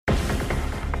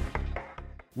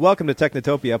Welcome to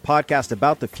Technotopia, a podcast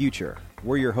about the future.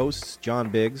 We're your hosts, John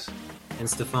Biggs. And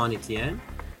Stefan Etienne.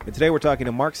 And today we're talking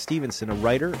to Mark Stevenson, a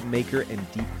writer, maker,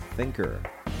 and deep thinker.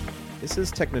 This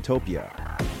is Technotopia,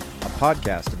 a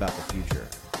podcast about the future.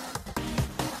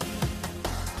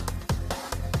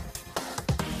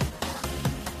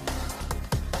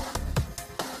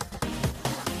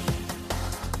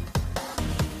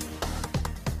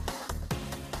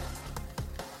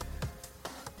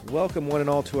 Welcome one and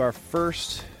all to our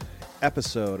first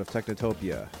episode of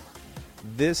Technotopia.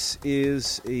 This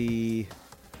is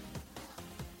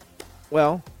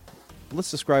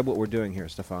let's describe what we're doing here,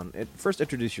 Stefan. First,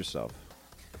 introduce yourself.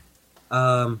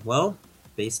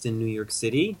 Based in New York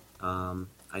City.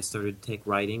 I started tech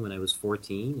writing when I was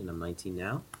 14, and I'm 19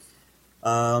 now.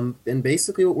 And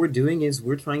basically what we're doing is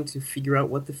we're trying to figure out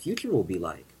what the future will be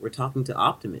like. We're talking to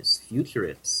optimists,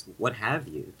 futurists, what have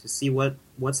you, to see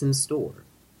what's in store.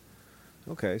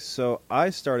 Okay, so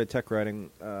I started tech writing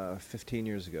 15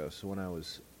 years ago, so when I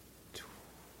was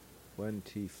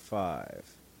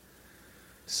 25.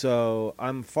 So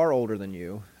I'm far older than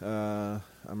you. I'm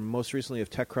most recently of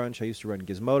TechCrunch. I used to run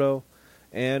Gizmodo,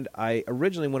 and I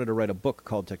originally wanted to write a book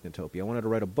called Technotopia. I wanted to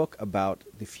write a book about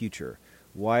the future,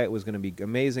 why it was going to be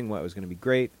amazing, why it was going to be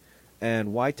great,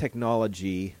 and why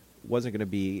technology wasn't going to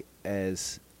be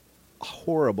as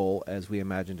horrible as we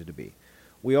imagined it to be.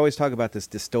 We always talk about this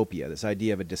dystopia, this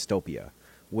idea of a dystopia,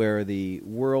 where the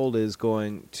world is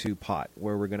going to pot,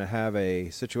 where we're going to have a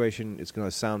situation, it's going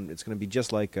to be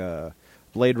just like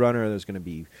Blade Runner. There's going to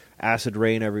be acid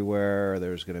rain everywhere.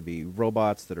 There's going to be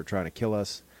robots that are trying to kill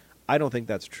us. I don't think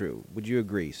that's true. Would you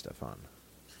agree, Stefan?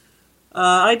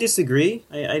 I disagree.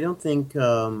 I don't think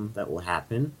that will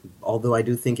happen, although I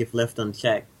do think if left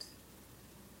unchecked,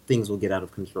 things will get out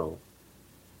of control.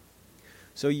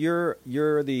 So you're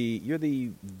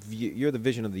the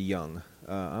vision of the young.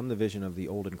 I'm the vision of the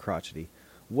old and crotchety.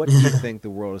 What do you think the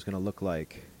world is going to look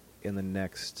like in the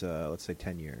next, let's say,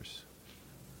 10 years?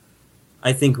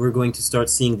 I think we're going to start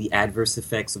seeing the adverse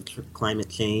effects of climate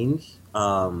change.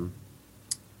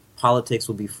 Politics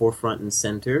will be forefront and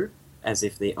center, as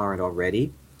if they aren't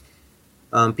already.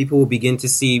 People will begin to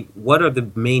see what are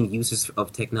the main uses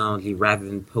of technology rather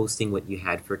than posting what you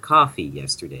had for coffee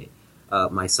yesterday.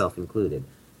 Myself included.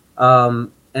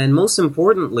 And most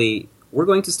importantly, we're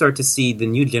going to start to see the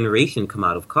new generation come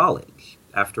out of college.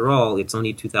 After all, it's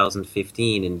only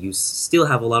 2015, and you still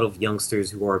have a lot of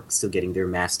youngsters who are still getting their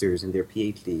masters and their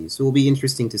PhDs. So it'll be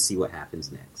interesting to see what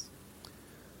happens next.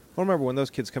 Well, remember, when those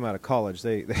kids come out of college,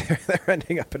 they're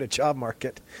ending up in a job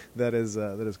market that is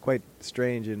quite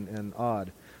strange and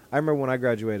odd. I remember when I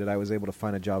graduated, I was able to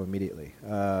find a job immediately.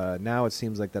 Now it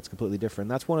seems like that's completely different.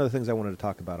 That's one of the things I wanted to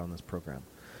talk about on this program.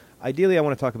 Ideally, I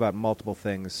want to talk about multiple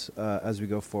things as we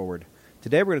go forward.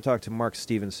 Today, we're going to talk to Mark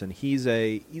Stevenson. He's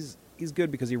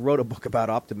good because he wrote a book about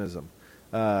optimism,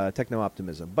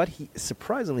 techno-optimism. But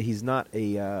surprisingly, he's not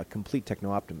a complete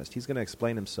techno-optimist. He's going to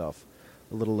explain himself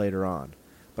a little later on.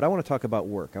 But I want to talk about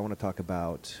work. I want to talk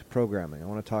about programming. I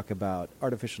want to talk about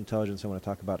artificial intelligence. I want to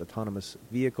talk about autonomous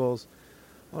vehicles.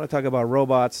 I want to talk about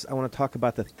robots. I want to talk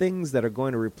about the things that are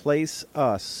going to replace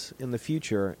us in the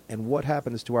future and what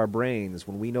happens to our brains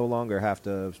when we no longer have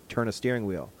to turn a steering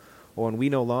wheel or when we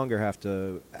no longer have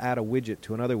to add a widget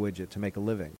to another widget to make a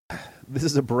living. This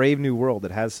is a brave new world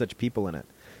that has such people in it.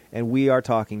 And we are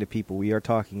talking to people. We are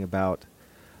talking about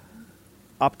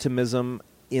optimism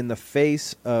in the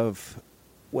face of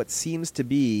what seems to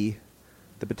be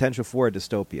the potential for a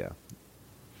dystopia.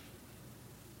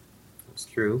 That's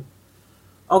true.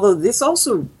 Although this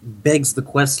also begs the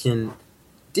question,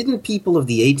 didn't people of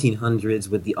the 1800s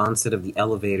with the onset of the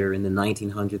elevator, in the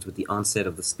 1900s with the onset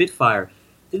of the Spitfire,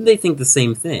 didn't they think the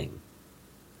same thing?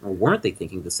 Or weren't they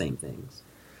thinking the same things?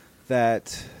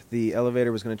 That the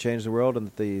elevator was going to change the world and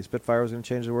that the Spitfire was going to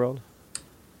change the world?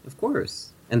 Of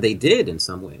course. And they did in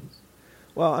some ways.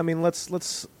 Well, I mean,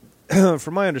 let's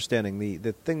from my understanding,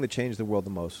 the thing that changed the world the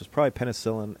most was probably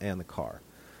penicillin and the car.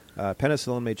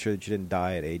 Penicillin made sure that you didn't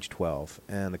die at age 12,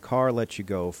 and the car let you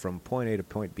go from point A to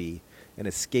point B and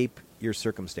escape your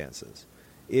circumstances.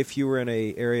 If you were in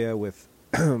an area with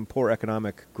poor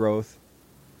economic growth,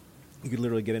 you could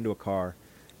literally get into a car,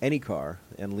 any car,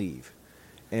 and leave.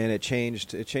 And it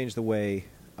changed the way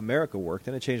America worked,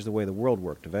 and it changed the way the world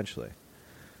worked eventually.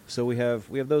 So we have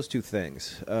those two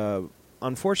things.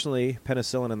 Unfortunately,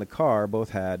 penicillin and the car both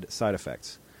had side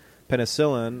effects.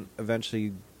 Penicillin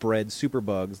eventually bred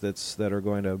superbugs that are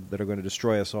going to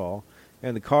destroy us all,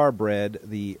 and the car bred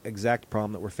the exact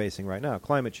problem that we're facing right now: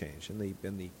 climate change, and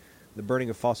the burning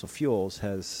of fossil fuels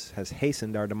has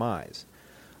hastened our demise.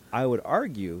 I would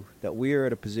argue that we are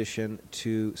at a position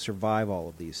to survive all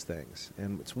of these things.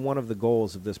 And it's one of the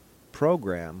goals of this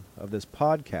program, of this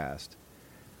podcast,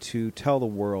 to tell the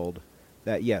world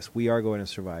that, yes, we are going to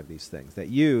survive these things. That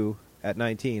you, at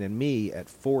 19, and me, at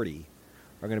 40,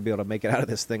 are going to be able to make it out of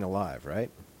this thing alive,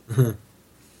 right?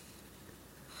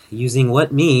 Using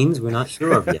what means, we're not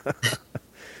sure of yet.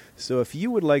 So if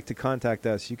you would like to contact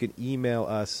us, you can email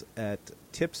us at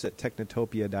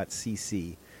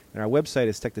tips@technotopia.cc. And our website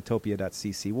is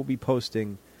technotopia.cc. We'll be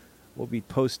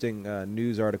posting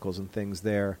news articles and things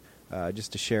there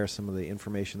just to share some of the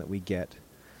information that we get.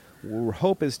 Our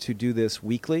hope is to do this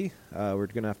weekly. We're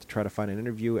going to have to try to find an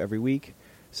interview every week.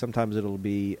 Sometimes it'll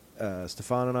be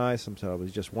Stefan and I. Sometimes it'll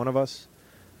be just one of us.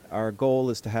 Our goal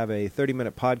is to have a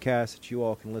 30-minute podcast that you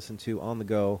all can listen to on the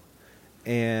go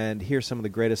and hear some of the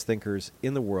greatest thinkers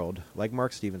in the world, like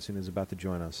Mark Stevenson, who's about to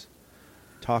join us,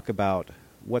 talk about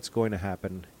what's going to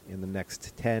happen in the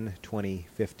next 10, 20,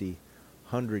 50,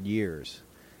 100 years,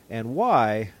 and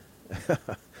why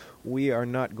we are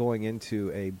not going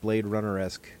into a Blade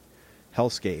Runner-esque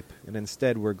hellscape, and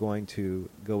instead we're going to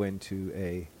go into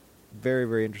a very,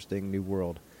 very interesting new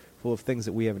world full of things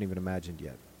that we haven't even imagined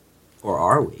yet. Or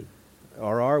are we?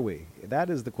 Or are we? That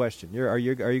is the question. Are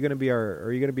you going to be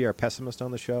our pessimist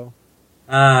on the show?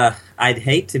 I'd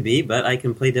hate to be, but I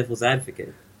can play devil's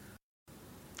advocate.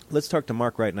 Let's talk to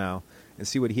Mark right now and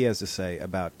see what he has to say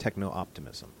about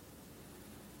techno-optimism.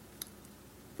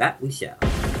 That we shall.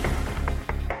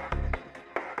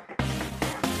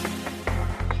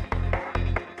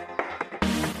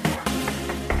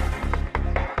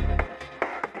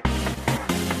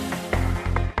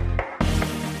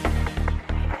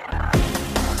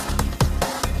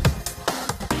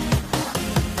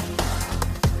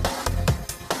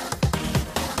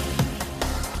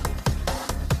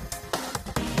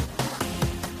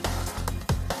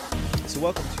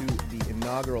 Welcome to the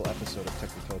inaugural episode of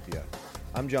Technotopia.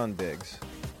 I'm John Biggs.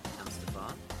 I'm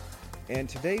Stefan. And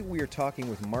today we are talking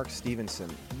with Mark Stevenson.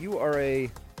 You are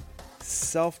a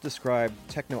self-described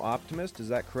techno-optimist, is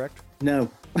that correct?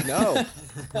 No. No.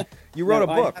 You wrote a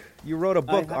book. You wrote a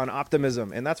book on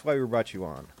optimism, and that's why we brought you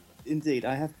on. Indeed,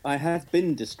 I have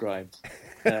been described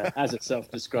as a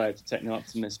self-described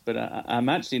techno-optimist, but I'm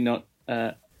actually not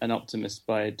an optimist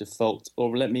by default.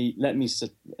 Or let me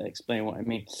explain what I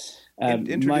mean.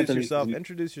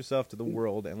 Introduce yourself to the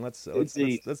world, and let's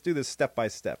do this step by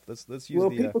step. Let's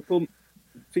use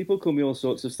people call me all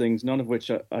sorts of things, none of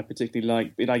which I particularly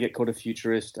like. I get called a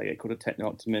futurist, I get called a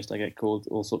techno-optimist, I get called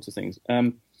all sorts of things.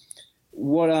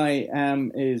 What I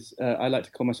am is I like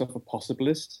to call myself a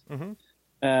possibilist,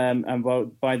 and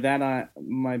by that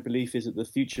my belief is that the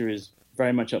future is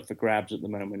very much up for grabs at the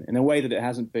moment, in a way that it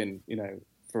hasn't been,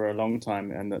 for a long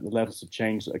time, and that the levels of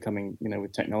change that are coming,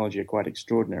 with technology are quite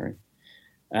extraordinary.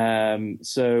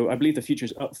 So I believe the future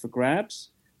is up for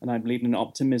grabs, and I believe in an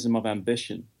optimism of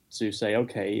ambition to say,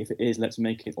 okay, if it is, let's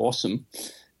make it awesome.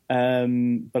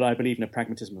 But I believe in a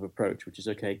pragmatism of approach, which is,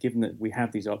 okay, given that we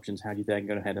have these options, how do you then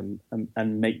go ahead and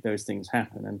make those things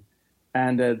happen?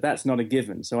 And that's not a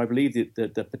given. So I believe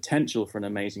that the potential for an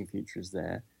amazing future is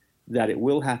there. That it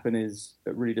will happen is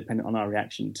really dependent on our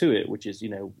reaction to it, which is,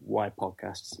 why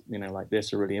podcasts, like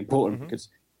this are really important, because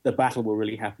the battle will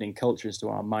really happen in culture as to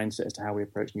our mindset as to how we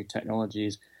approach new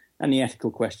technologies and the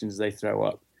ethical questions they throw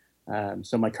up.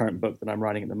 So my current book that I'm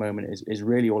writing at the moment is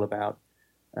really all about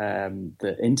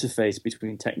the interface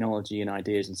between technology and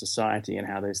ideas and society, and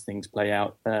how those things play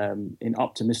out in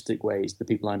optimistic ways. The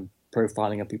people I'm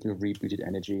profiling are people who've rebooted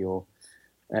energy or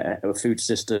food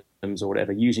systems or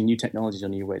whatever, using new technologies or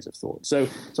new ways of thought. So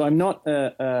I'm not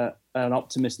an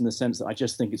optimist in the sense that I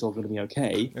just think it's all going to be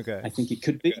okay. I think it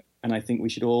could be, and I think we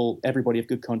should everybody of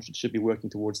good conscience should be working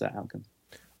towards that outcome.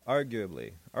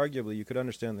 Arguably, you could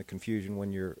understand the confusion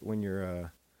when your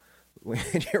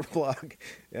blog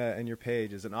and your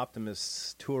page is an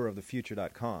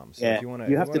optimisttourofthefuture.com. So if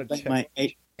you have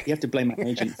to blame my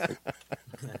agent.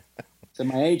 So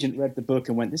my agent read the book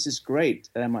and went, "This is great.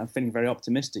 I'm feeling very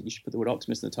optimistic. You should put the word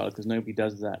optimist in the title because nobody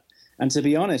does that." And to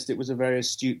be honest, it was a very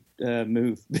astute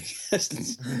move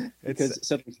because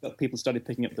suddenly people started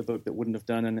picking up the book that wouldn't have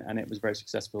done, and it was very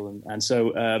successful. And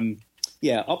so,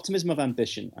 optimism of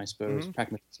ambition, I suppose,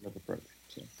 pragmatism of approach.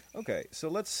 So. Okay,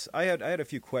 so I had a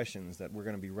few questions that we're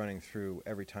going to be running through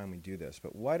every time we do this,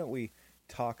 but why don't we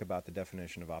talk about the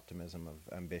definition of optimism of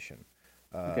ambition?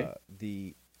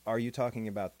 Are you talking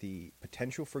about the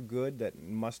potential for good that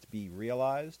must be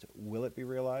realized? Will it be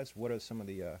realized? What are some of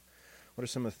the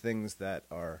things that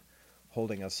are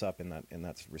holding us up in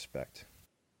that respect?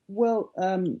 Well,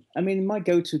 my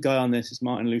go-to guy on this is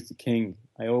Martin Luther King.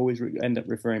 I always end up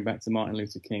referring back to Martin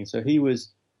Luther King. So he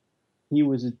was he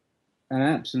was an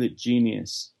absolute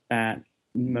genius at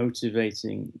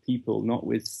motivating people, not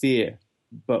with fear,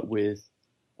 but with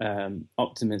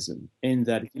optimism. In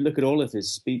that, if you look at all of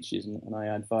his speeches, and I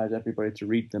advise everybody to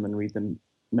read them and read them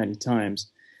many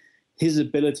times, his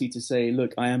ability to say,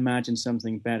 look, I imagine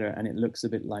something better and it looks a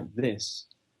bit like this,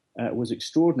 was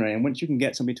extraordinary. And once you can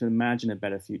get somebody to imagine a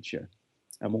better future,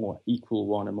 a more equal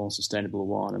one, a more sustainable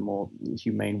one, a more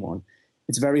humane one,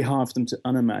 it's very hard for them to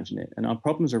unimagine it. And our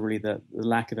problems are really the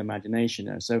lack of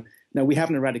imagination. So, no, we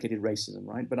haven't eradicated racism,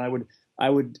 right? But I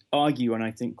would argue, and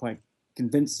I think quite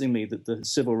convincingly, that the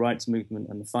civil rights movement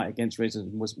and the fight against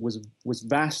racism was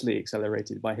vastly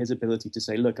accelerated by his ability to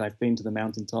say, look, I've been to the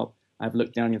mountaintop, I've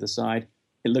looked down the other side,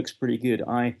 it looks pretty good.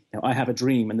 I have a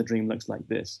dream, and the dream looks like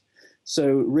this. So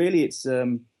really, it's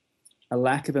a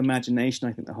lack of imagination,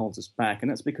 I think, that holds us back, and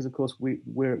that's because, of course,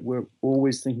 we're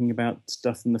always thinking about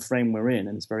stuff in the frame we're in,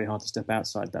 and it's very hard to step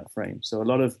outside that frame. So a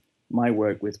lot of my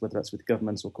work, whether that's with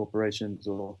governments or corporations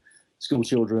or school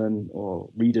children or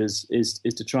readers, is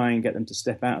to try and get them to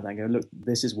step out of that and go, look,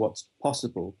 this is what's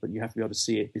possible, but you have to be able to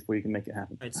see it before you can make it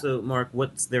happen. Right. So, Mark,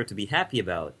 what's there to be happy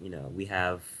about? We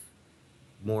have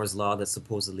Moore's Law that's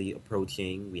supposedly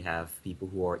approaching. We have people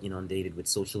who are inundated with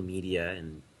social media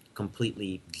and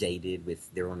completely jaded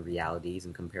with their own realities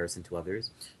in comparison to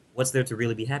others. What's there to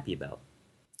really be happy about?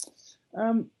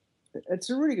 It's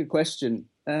a really good question.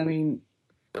 I mean,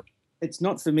 it's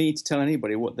not for me to tell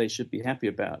anybody what they should be happy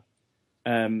about.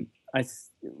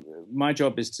 My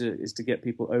job is to get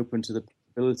people open to the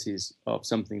possibilities of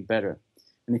something better.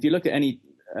 And if you look at any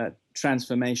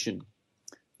transformation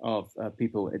of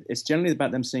people, it's generally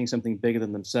about them seeing something bigger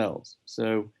than themselves.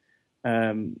 So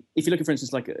if you look at, for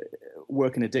instance, like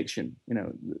work and addiction,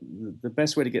 the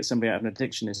best way to get somebody out of an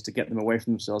addiction is to get them away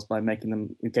from themselves by getting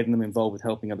them involved with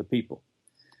helping other people.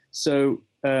 So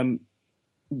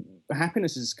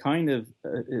happiness is kind of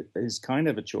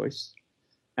a choice.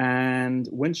 And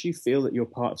once you feel that you're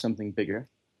part of something bigger,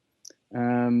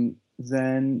 then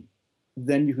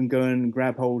you can go and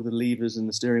grab hold of the levers and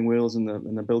the steering wheels and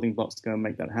the building blocks to go and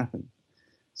make that happen.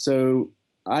 So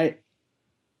what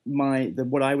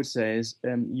I would say is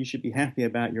you should be happy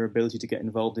about your ability to get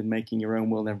involved in making your own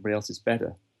world and everybody else's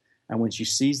better. And once you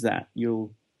seize that,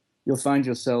 you'll find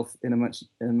yourself in a much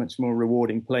more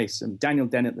rewarding place. And Daniel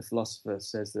Dennett, the philosopher,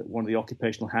 says that one of the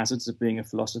occupational hazards of being a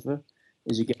philosopher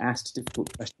is you get asked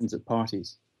difficult questions at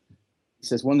parties. He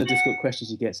says one of the difficult questions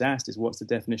he gets asked is, what's the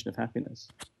definition of happiness?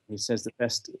 He says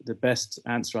the best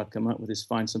answer I've come up with is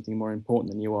find something more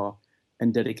important than you are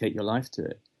and dedicate your life to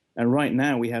it. And right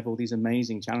now we have all these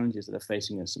amazing challenges that are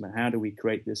facing us. I mean, how do we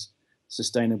create this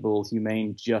sustainable,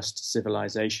 humane, just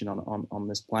civilization on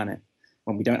this planet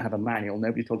when we don't have a manual?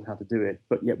 Nobody told us how to do it,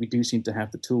 but yet we do seem to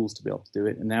have the tools to be able to do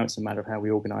it. And now it's a matter of how we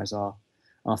organize our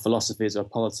philosophies, our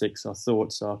politics, our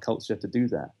thoughts, our culture to do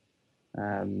that.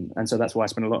 And so that's why I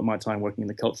spend a lot of my time working in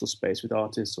the cultural space with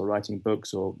artists or writing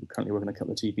books or currently working on a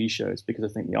couple of TV shows, because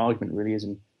I think the argument really is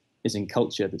in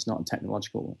culture that's not a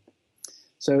technological one.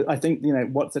 So I think,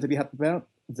 what's there to be happy about?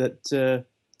 That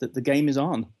the game is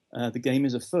on, the game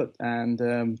is afoot, and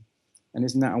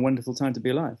isn't that a wonderful time to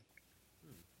be alive?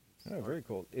 Oh, very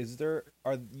cool.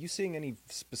 Are you seeing any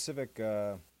specific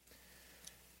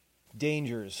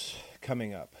dangers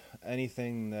coming up?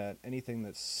 Anything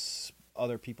that's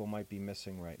other people might be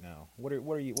missing right now?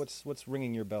 What's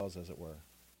ringing your bells, as it were?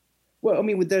 Well, I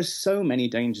mean, there's so many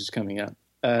dangers coming up,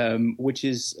 which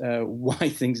is why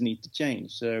things need to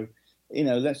change. So,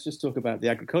 let's just talk about the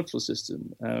agricultural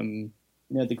system.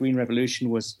 The Green Revolution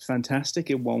was fantastic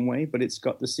in one way, but it's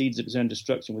got the seeds of its own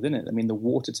destruction within it. I mean, the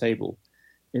water table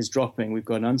is dropping. We've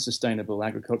got an unsustainable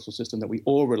agricultural system that we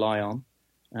all rely on.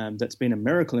 That's been a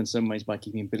miracle in some ways by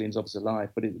keeping billions of us alive,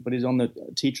 but is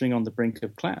teetering on the brink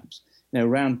of collapse.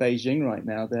 Around Beijing right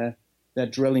now, they're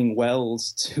drilling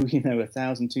wells to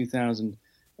 1,000, 2,000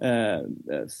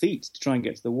 feet to try and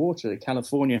get to the water.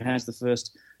 California has the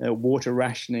first water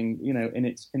rationing, in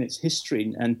its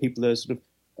history, and people are sort of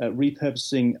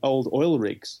repurposing old oil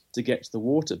rigs to get to the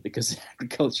water because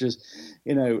agriculture's,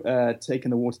 taken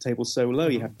the water table so low.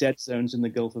 You have dead zones in the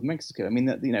Gulf of Mexico. I mean,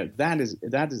 that's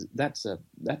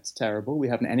terrible. We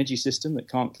have an energy system that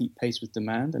can't keep pace with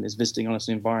demand and is visiting on us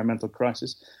an environmental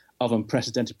crisis of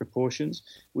unprecedented proportions.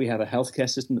 We have a healthcare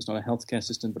system that's not a healthcare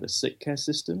system but a sick care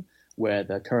system, where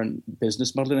the current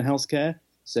business model in healthcare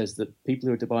says that people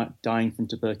who are dying from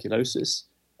tuberculosis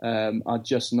are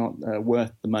just not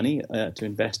worth the money to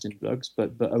invest in drugs,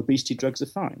 but obesity drugs are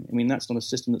fine. I mean, that's not a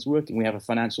system that's working. We have a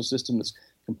financial system that's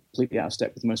completely out of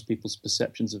step with most people's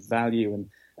perceptions of value and,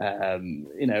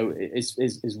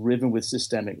 is riven with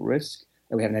systemic risk.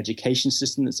 We have an education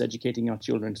system that's educating our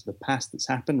children to the past that's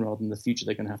happened rather than the future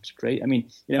they're going to have to create. I mean,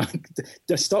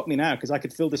 just stop me now because I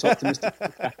could fill this optimistic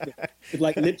with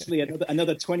like literally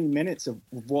another 20 minutes of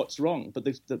what's wrong. But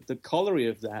the corollary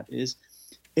of that is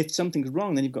if something's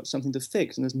wrong, then you've got something to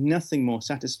fix. And there's nothing more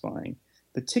satisfying,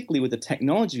 particularly with the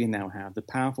technology we now have, the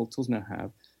powerful tools we now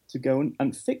have, to go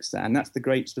and fix that. And that's the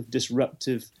great sort of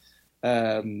disruptive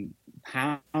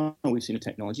power we've seen of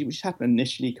technology, which happened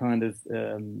initially kind of,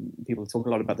 people talk a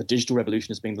lot about the digital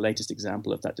revolution as being the latest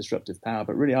example of that disruptive power.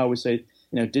 But really, I always say,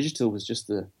 digital was just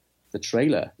the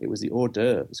trailer. It was the hors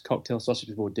d'oeuvre. It was cocktail sausage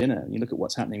before dinner. And you look at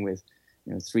what's happening with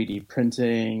 3D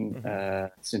printing,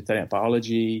 synthetic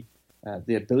biology,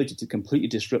 the ability to completely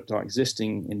disrupt our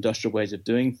existing industrial ways of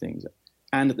doing things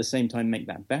and at the same time make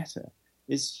that better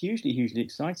is hugely, hugely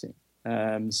exciting.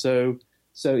 So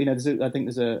I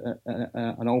think there's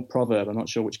an old proverb. I'm not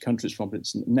sure which country it's from, but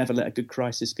it's never let a good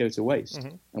crisis go to waste.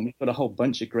 Mm-hmm. And we've got a whole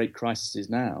bunch of great crises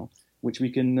now, which we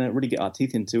can really get our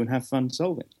teeth into and have fun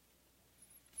solving.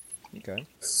 Okay.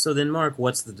 So then, Mark,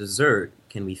 what's the dessert?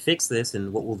 Can we fix this,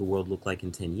 and what will the world look like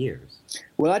in 10 years?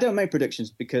 Well, I don't make predictions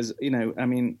because,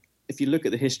 if you look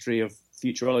at the history of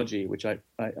futurology, which I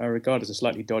regard as a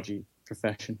slightly dodgy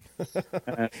profession.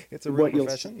 It's a real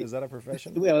profession? Is that a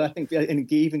profession? Well, I think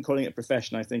even calling it a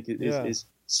profession, I think is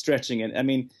stretching it. I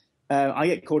mean, I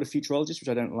get called a futurologist, which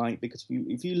I don't like, because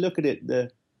if you look at it,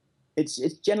 it's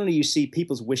generally you see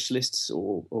people's wish lists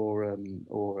or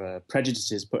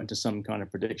prejudices put into some kind of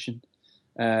prediction.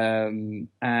 And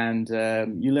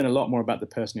you learn a lot more about the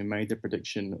person who made the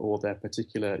prediction or their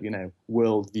particular,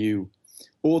 worldview,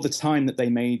 or the time that they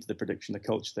made the prediction, the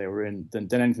culture they were in, than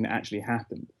anything that actually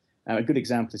happened. A good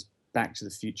example is Back to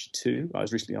the Future 2. I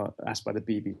was recently asked by the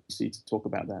BBC to talk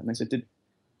about that, and they said,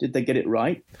 did they get it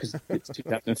right? Because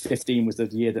 2015 was the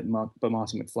year that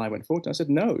Martin McFly went forward. I said,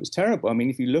 no, it was terrible. I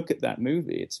mean, if you look at that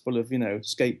movie, it's full of,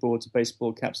 skateboards,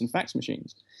 baseball caps, and fax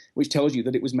machines, which tells you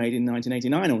that it was made in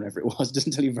 1989 or whatever it was. It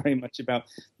doesn't tell you very much about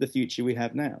the future we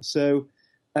have now. So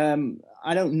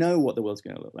I don't know what the world's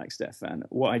going to look like, Stefan.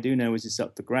 What I do know is it's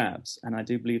up for grabs, and I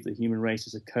do believe the human race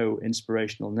is a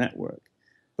co-inspirational network.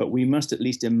 But we must at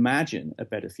least imagine a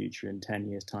better future in 10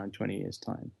 years' time, 20 years'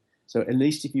 time. So at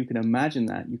least if you can imagine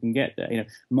that, you can get there.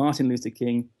 Martin Luther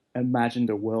King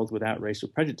imagined a world without racial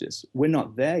prejudice. We're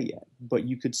not there yet, but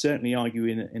you could certainly argue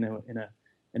in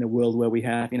a world where we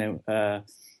have, Barack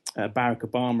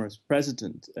Obama as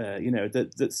president,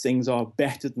 that things are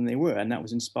better than they were, and that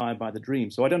was inspired by the dream.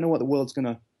 So I don't know what the world's going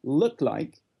to look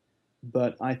like,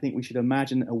 but I think we should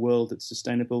imagine a world that's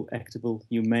sustainable, equitable,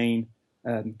 humane,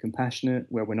 compassionate,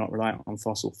 where we're not reliant on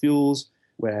fossil fuels,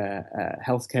 where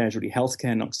healthcare is really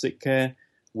healthcare, not sick care,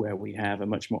 where we have a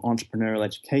much more entrepreneurial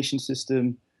education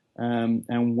system,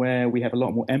 and where we have a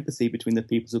lot more empathy between the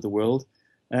peoples of the world,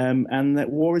 and that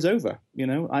war is over.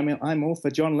 I'm all for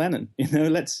John Lennon.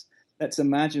 Let's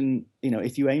imagine,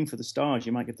 if you aim for the stars,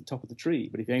 you might get to the top of the tree,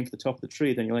 but if you aim for the top of the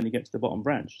tree, then you'll only get to the bottom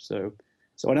branch. So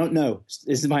I don't know.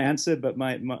 This is my answer, but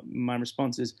my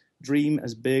response is dream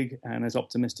as big and as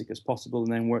optimistic as possible,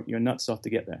 and then work your nuts off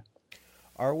to get there.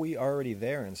 Are we already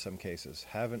there in some cases?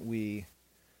 Haven't we?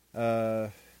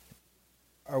 Do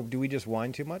we just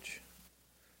whine too much?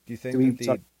 Do you think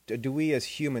do we as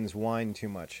humans whine too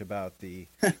much about the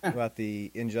about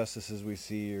the injustices we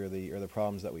see or the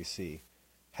problems that we see?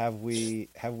 Have we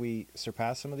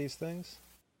surpassed some of these things?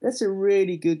 That's a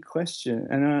really good question,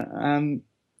 and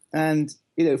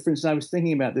for instance, I was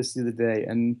thinking about this the other day,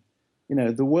 and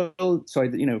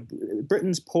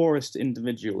Britain's poorest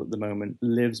individual at the moment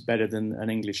lives better than an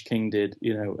English king did,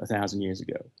 1,000 years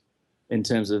ago, in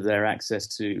terms of their access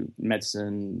to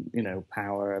medicine,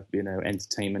 power,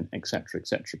 entertainment, etc.,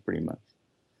 pretty much.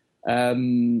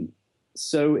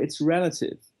 So it's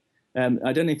relative. I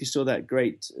don't know if you saw that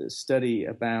great study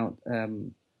about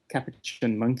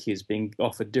capuchin monkeys being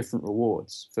offered different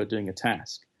rewards for doing a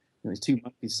task. There's two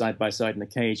monkeys side by side in a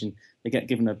cage, and they get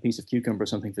given a piece of cucumber or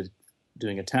something for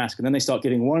doing a task, and then they start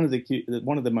getting one of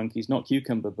the monkeys, not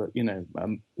cucumber, but a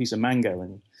piece of mango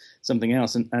and something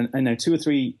else, and 2 or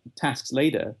 3 tasks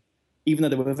later, even though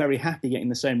they were very happy getting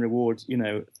the same reward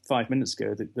 5 minutes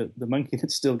ago, the monkey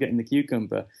that's still getting the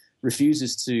cucumber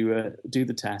refuses to do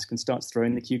the task and starts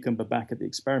throwing the cucumber back at the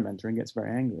experimenter and gets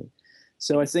very angry.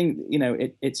 So I think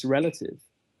it's relative.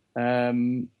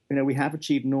 We have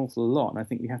achieved an awful lot, and I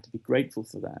think we have to be grateful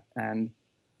for that. And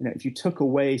if you took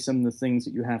away some of the things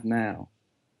that you have now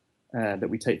that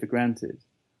we take for granted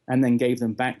and then gave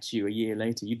them back to you a year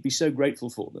later, you'd be so grateful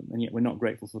for them, and yet we're not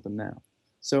grateful for them now.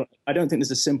 So I don't think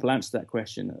there's a simple answer to that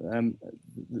question.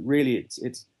 Really,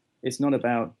 it's not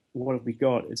about what have we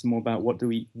got? It's more about what do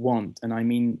we want, and I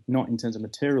mean not in terms of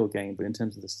material gain, but in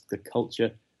terms of the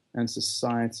culture and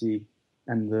society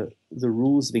and the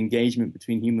rules of engagement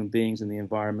between human beings and the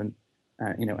environment,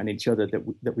 and each other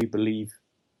that we believe,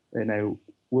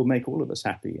 will make all of us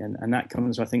happy, and that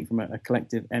comes, I think, from a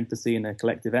collective empathy and a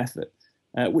collective effort,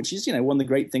 which is, one of the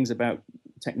great things about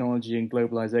technology and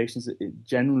globalization is that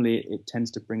it tends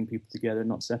to bring people together,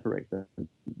 not separate them,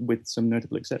 with some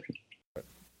notable exceptions.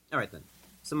 All right, then.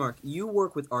 So, Mark, you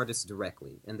work with artists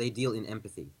directly, and they deal in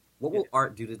empathy. What will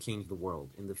art do to change the world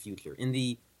in the future, in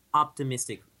the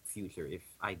optimistic future, if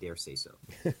I dare say so?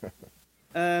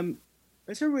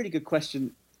 It's a really good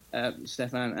question,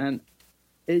 Stefan, and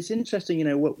it's interesting,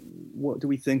 what do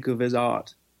we think of as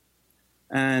art?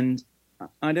 And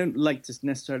I don't like to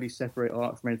necessarily separate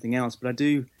art from anything else, but I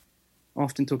do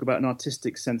often talk about an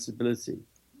artistic sensibility.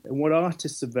 And what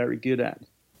artists are very good at,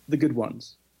 the good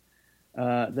ones,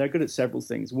 they're good at several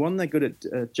things. One, they're good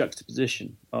at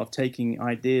juxtaposition, of taking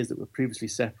ideas that were previously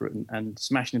separate and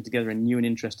smashing them together in new and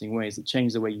interesting ways that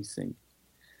change the way you think.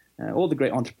 All the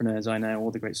great entrepreneurs I know,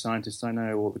 all the great scientists I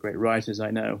know, all the great writers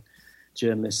I know,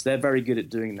 journalists, they're very good at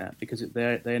doing that because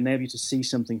they enable you to see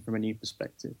something from a new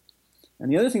perspective.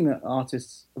 And the other thing that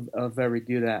artists are very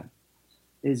good at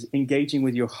is engaging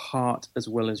with your heart as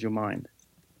well as your mind.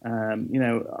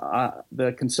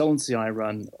 The consultancy I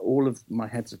run, all of my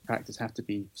heads of practice have to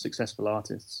be successful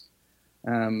artists,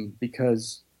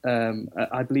 because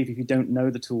I believe if you don't know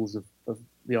the tools of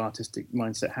the artistic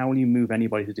mindset, how will you move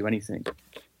anybody to do anything?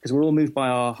 Because we're all moved by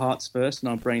our hearts first and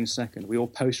our brains second. We all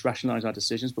post-rationalize our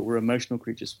decisions, but we're emotional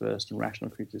creatures first and rational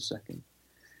creatures second.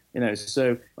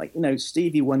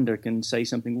 Stevie Wonder can say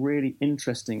something really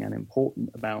interesting and important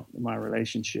about my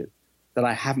relationship that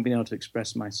I haven't been able to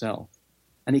express myself.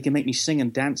 And he can make me sing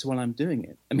and dance while I'm doing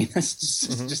it. I mean, that's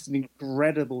just an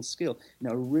incredible skill.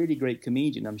 A really great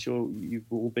comedian. I'm sure you've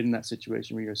all been in that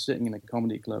situation where you're sitting in a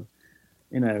comedy club.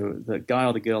 The guy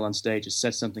or the girl on stage has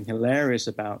said something hilarious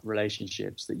about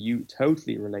relationships that you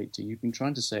totally relate to. You've been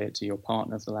trying to say it to your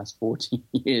partner for the last 14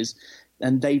 years,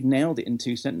 and they've nailed it in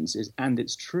 2 sentences, and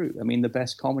it's true. I mean, the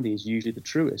best comedy is usually the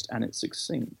truest, and it's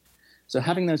succinct. So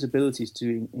having those abilities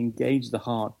to engage the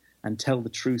heart and tell the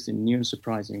truth in new and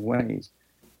surprising ways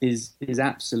is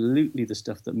absolutely the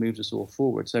stuff that moves us all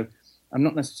forward. So I'm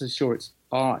not necessarily sure it's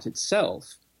art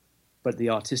itself, but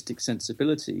the artistic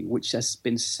sensibility, which has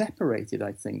been separated,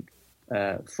 I think,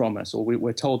 from us, or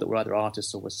we're told that we're either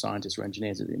artists or we're scientists or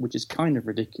engineers, which is kind of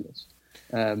ridiculous.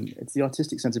 It's the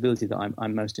artistic sensibility that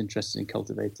I'm most interested in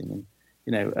cultivating.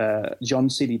 And John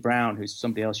C.D. Brown, who's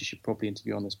somebody else you should probably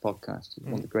interview on this podcast,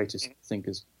 one of the greatest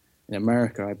thinkers in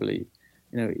America, I believe.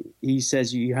 He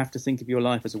says you have to think of your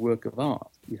life as a work of art.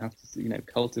 You have to,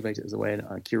 cultivate it as a way,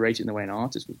 curate it in the way an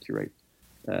artist would curate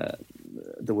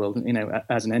the world.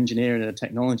 As an engineer and a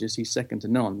technologist, he's second to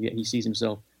none. Yet he sees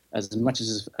himself as much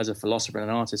as a philosopher and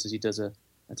an artist as he does a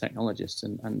technologist,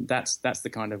 and that's the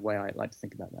kind of way I like to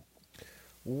think about that.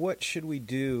 What should we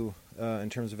do in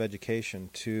terms of education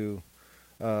to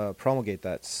promulgate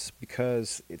that?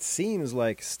 Because it seems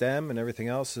like STEM and everything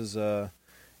else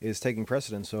is taking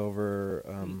precedence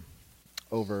over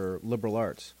liberal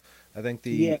arts. I think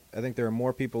there are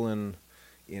more people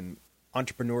in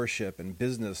entrepreneurship and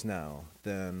business now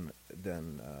than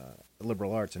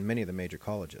liberal arts in many of the major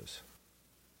colleges.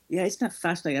 Yeah, isn't that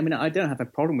fascinating? I mean, I don't have a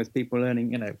problem with people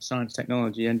learning, science,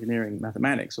 technology, engineering,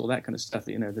 mathematics, all that kind of stuff.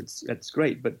 That's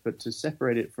great. But to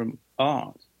separate it from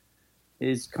art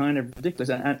is kind of ridiculous.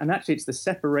 And actually, it's the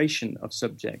separation of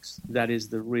subjects that is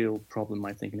the real problem,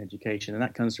 I think, in education. And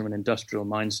that comes from an industrial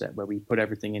mindset where we put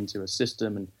everything into a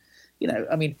system. And,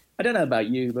 I mean, I don't know about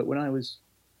you, but when I was,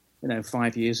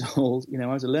 5 years old, I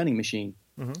was a learning machine.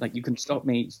 Mm-hmm. Like, you can stop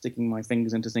me sticking my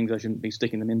fingers into things I shouldn't be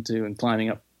sticking them into and climbing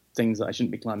up things that I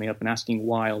shouldn't be climbing up and asking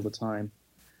why all the time.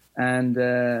 And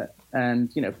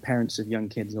parents of young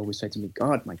kids always say to me,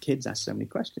 God, my kids ask so many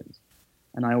questions.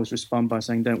 And I always respond by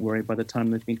saying, don't worry, by the time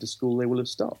they've been to school, they will have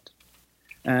stopped.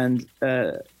 And,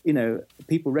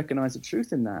 people recognize the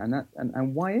truth in that.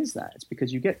 And why is that? It's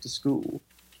because you get to school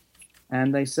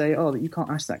and they say, oh, you can't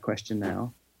ask that question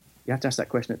now. You have to ask that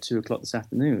question at 2:00 this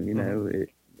afternoon,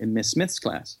 in Miss Smith's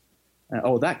class.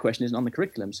 That question isn't on the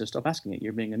curriculum, so stop asking it.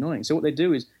 You're being annoying. So what they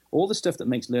do is all the stuff that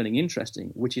makes learning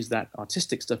interesting, which is that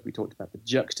artistic stuff we talked about, the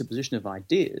juxtaposition of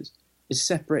ideas, is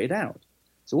separated out.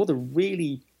 So all the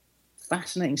really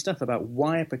fascinating stuff about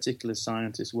why a particular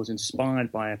scientist was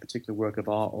inspired by a particular work of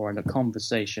art or in a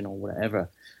conversation or whatever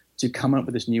to come up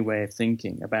with this new way of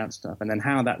thinking about stuff, and then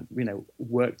how that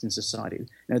worked in society.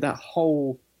 That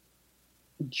whole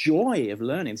joy of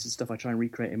learning, this is stuff I try and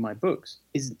recreate in my books,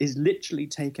 is literally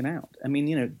taken out. I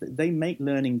mean, they make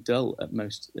learning dull at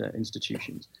most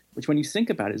institutions, which when you think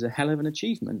about it is a hell of an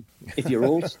achievement. If you're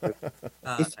also,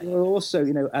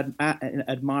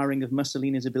 admiring of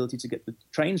Mussolini's ability to get the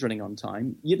trains running on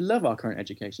time, you'd love our current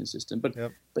education system. But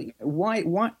why?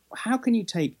 How can you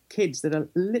take kids that are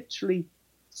literally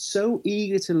so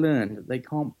eager to learn that they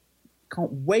can't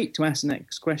wait to ask the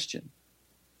next question?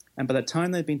 And by the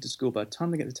time they've been to school, by the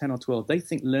time they get to 10 or 12, they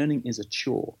think learning is a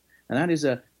chore. And that is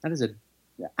a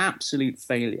absolute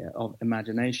failure of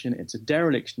imagination. It's a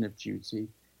dereliction of duty.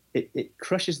 It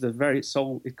crushes the very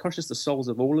soul. It crushes the souls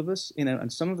of all of us,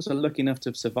 and some of us are lucky enough to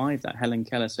have survived that. Helen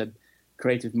Keller said,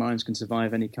 creative minds can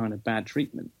survive any kind of bad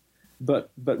treatment.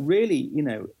 But really,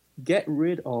 get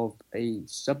rid of a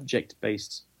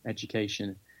subject-based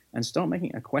education and start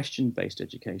making a question-based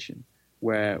education,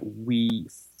 where we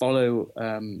follow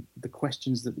the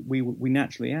questions that we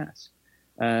naturally ask.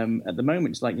 At the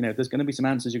moment, it's like, there's going to be some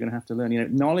answers you're going to have to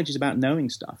learn. Knowledge is about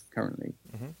knowing stuff currently.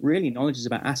 Mm-hmm. Really, knowledge is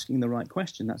about asking the right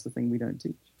question. That's the thing we don't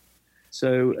teach.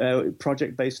 So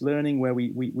project-based learning, where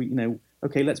we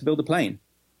okay, let's build a plane,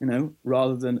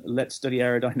 rather than let's study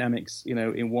aerodynamics,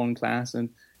 in one class, and,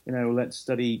 let's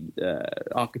study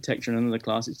architecture in another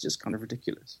class. It's just kind of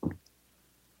ridiculous.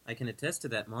 I can attest to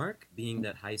that, Mark, being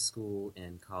that high school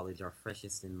and college are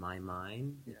freshest in my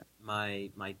mind. Yeah.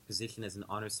 My position as an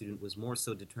honor student was more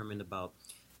so determined about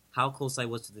how close I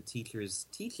was to the teacher's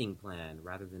teaching plan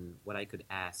rather than what I could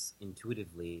ask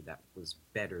intuitively that was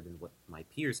better than what my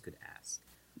peers could ask.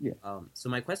 Yeah. So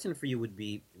my question for you would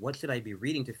be, what should I be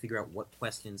reading to figure out what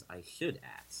questions I should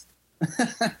ask?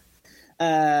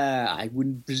 I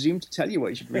wouldn't presume to tell you what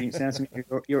you should read. It sounds to me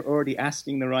you're already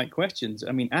asking the right questions.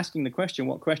 I mean, asking the question,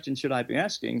 what question should I be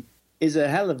asking, is a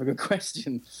hell of a good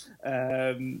question.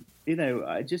 I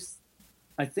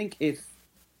think if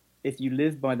you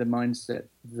live by the mindset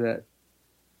that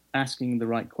asking the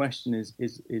right question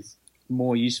is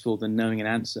more useful than knowing an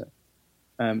answer,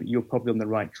 you're probably on the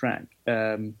right track.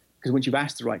 Because once you've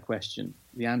asked the right question,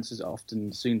 the answers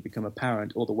often soon become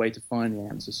apparent, or the way to find the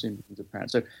answer soon becomes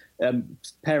apparent. So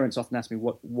parents often ask me,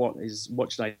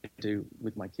 what should I do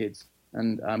with my kids?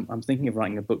 And I'm thinking of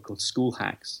writing a book called School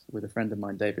Hacks with a friend of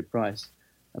mine, David Price,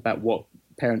 about what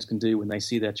parents can do when they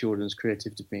see their children's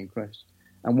creativity being crushed.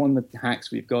 And one of the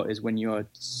hacks we've got is when your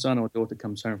son or daughter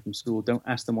comes home from school, don't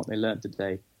ask them what they learned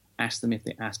today. Ask them if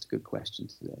they asked a good question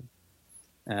today.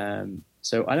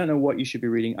 So I don't know what you should be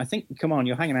reading. I think, come on,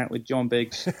 you're hanging out with John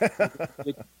Biggs.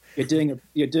 You're doing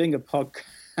a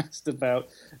podcast about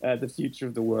the future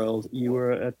of the world. You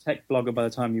were a tech blogger by the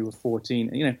time you were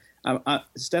 14.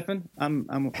 Stefan,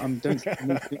 I'm doing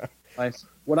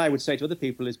what I would say to other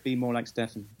people is be more like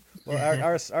Stefan. Well,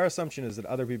 our assumption is that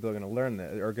other people are going to learn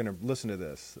that, are going to listen to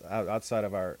this outside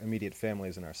of our immediate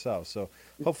families and ourselves. So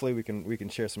hopefully we can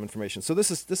share some information. So this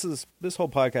whole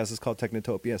podcast is called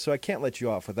Technotopia. So I can't let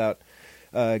you off without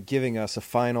giving us a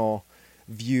final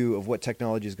view of what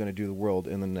technology is going to do to the world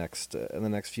in the next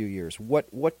few years.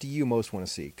 What do you most want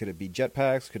to see? Could it be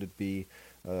jetpacks? Could it be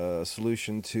a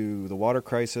solution to the water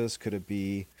crisis? Could it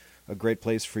be a great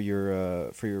place for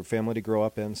your family to grow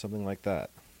up in? Something like that.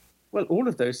 Well, all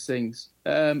of those things.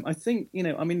 I think, as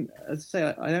I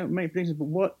say, I don't make predictions,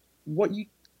 but what you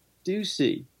do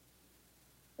see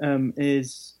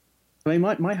is,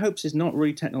 my hopes is not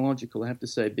really technological, I have to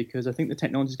say, because I think the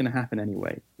technology is going to happen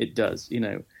anyway. It does,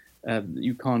 you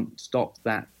can't stop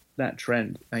that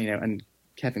trend, and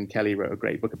Kevin Kelly wrote a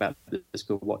great book about this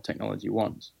called What Technology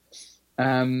Wants.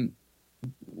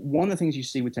 One of the things you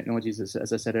see with technology, as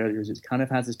I said earlier, is it kind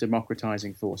of has this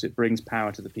democratizing force. It brings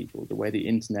power to the people. The way the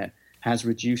internet has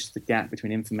reduced the gap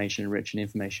between information rich and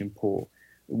information poor.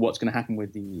 What's going to happen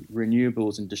with the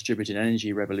renewables and distributed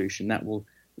energy revolution, that will,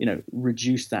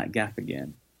 reduce that gap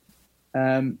again.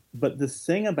 But the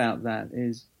thing about that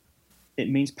is it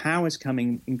means power is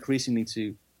coming increasingly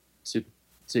to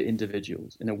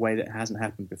individuals in a way that hasn't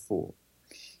happened before.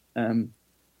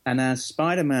 And as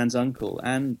Spider-Man's uncle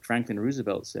and Franklin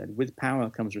Roosevelt said, with power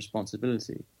comes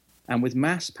responsibility. And with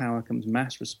mass power comes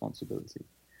mass responsibility.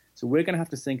 So we're going to have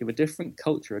to think of a different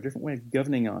culture, a different way of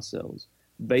governing ourselves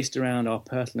based around our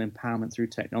personal empowerment through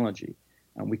technology.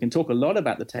 And we can talk a lot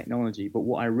about the technology, but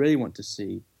what I really want to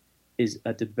see is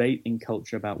a debate in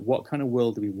culture about what kind of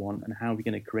world do we want and how are we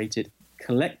going to create it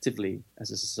collectively as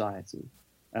a society.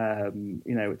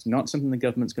 It's not something the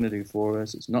government's going to do for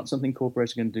us. It's not something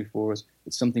corporations are going to do for us.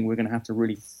 It's something we're going to have to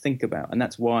really think about. And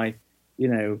that's why,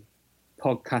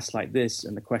 podcasts like this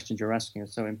and the questions you're asking are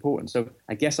so important. So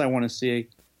I guess I want to see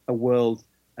a world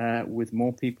with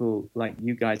more people like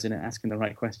you guys in it asking the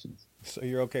right questions. So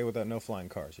you're okay with that no flying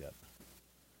cars yet?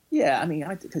 Yeah, I mean,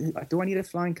 do I need a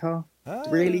flying car? Ah,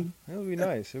 Really? it would be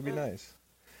nice. It would be nice.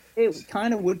 It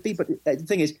kind of would be, but the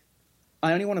thing is,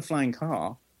 I only want a flying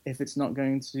car if it's not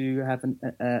going to have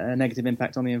a negative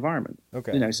impact on the environment.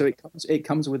 Okay. So it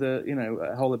comes with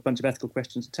a whole bunch of ethical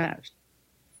questions attached.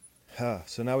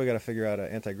 So now we got to figure out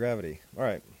anti-gravity. All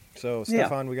right. So Yeah.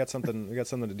 Stefan, we got something. We got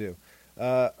something to do.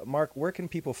 Mark, where can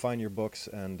people find your books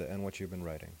and what you've been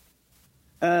writing?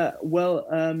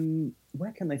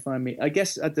 Where can they find me? I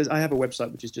guess I have a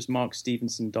website which is just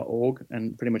markstevenson.org,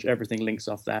 and pretty much everything links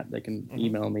off that. They can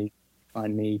email me,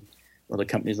 find me, or the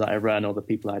companies that I run, or the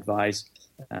people I advise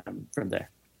from there.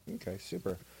 Okay,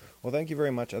 super. Well, thank you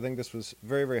very much. I think this was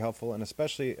very, very helpful, and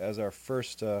especially as our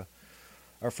first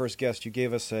guest, you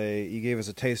gave us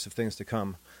a taste of things to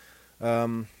come.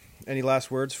 Any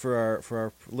last words for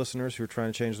our listeners who are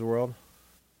trying to change the world?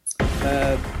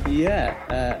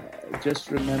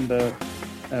 Just remember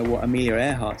what Amelia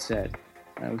Earhart said,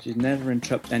 which is never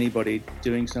interrupt anybody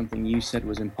doing something you said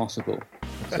was impossible.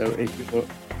 So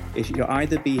if you're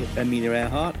either be Amelia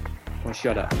Earhart or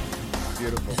shut up.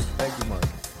 Beautiful. Thank you, Mark.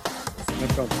 No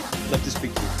problem. Love to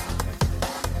speak to you.